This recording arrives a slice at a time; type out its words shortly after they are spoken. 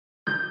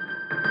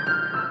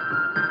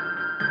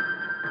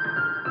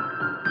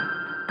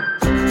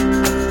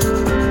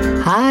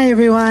Hi,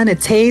 everyone.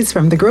 It's Hayes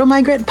from the Grow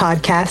My Grit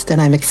podcast, and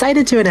I'm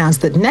excited to announce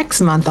that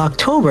next month,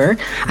 October,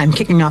 I'm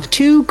kicking off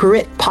 2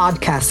 Grit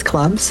podcast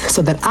clubs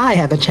so that I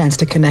have a chance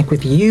to connect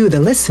with you, the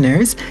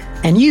listeners,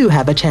 and you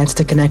have a chance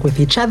to connect with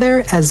each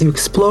other as you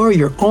explore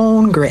your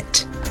own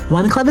grit.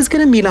 One club is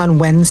going to meet on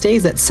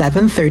Wednesdays at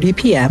 7:30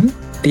 p.m.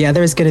 The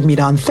other is going to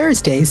meet on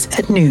Thursdays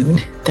at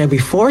noon. There'll be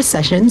 4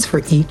 sessions for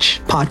each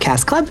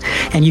podcast club,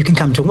 and you can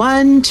come to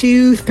 1,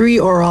 2, 3,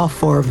 or all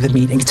 4 of the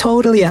meetings.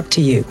 Totally up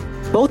to you.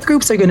 Both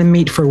groups are going to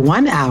meet for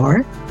 1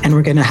 hour, and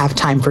we're going to have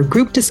time for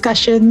group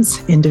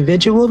discussions,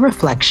 individual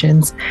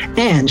reflections,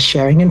 and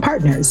sharing in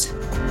partners.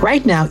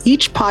 Right now,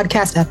 each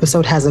podcast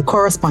episode has a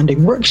corresponding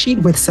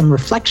worksheet with some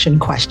reflection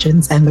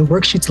questions, and the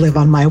worksheets live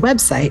on my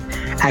website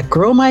at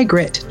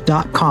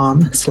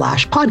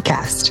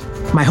growmygrit.com/podcast.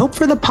 My hope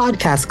for the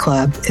podcast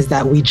club is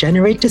that we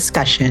generate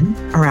discussion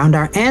around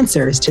our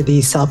answers to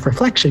these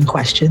self-reflection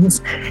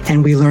questions,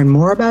 and we learn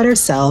more about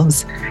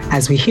ourselves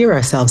as we hear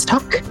ourselves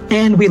talk,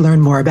 and we learn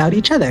more about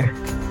each other.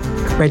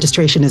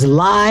 Registration is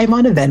live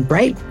on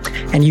Eventbrite,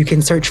 and you can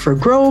search for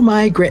Grow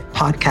My Grit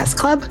Podcast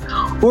Club,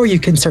 or you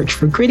can search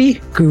for Gritty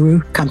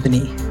Guru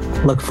Company.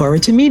 Look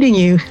forward to meeting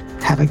you.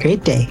 Have a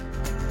great day.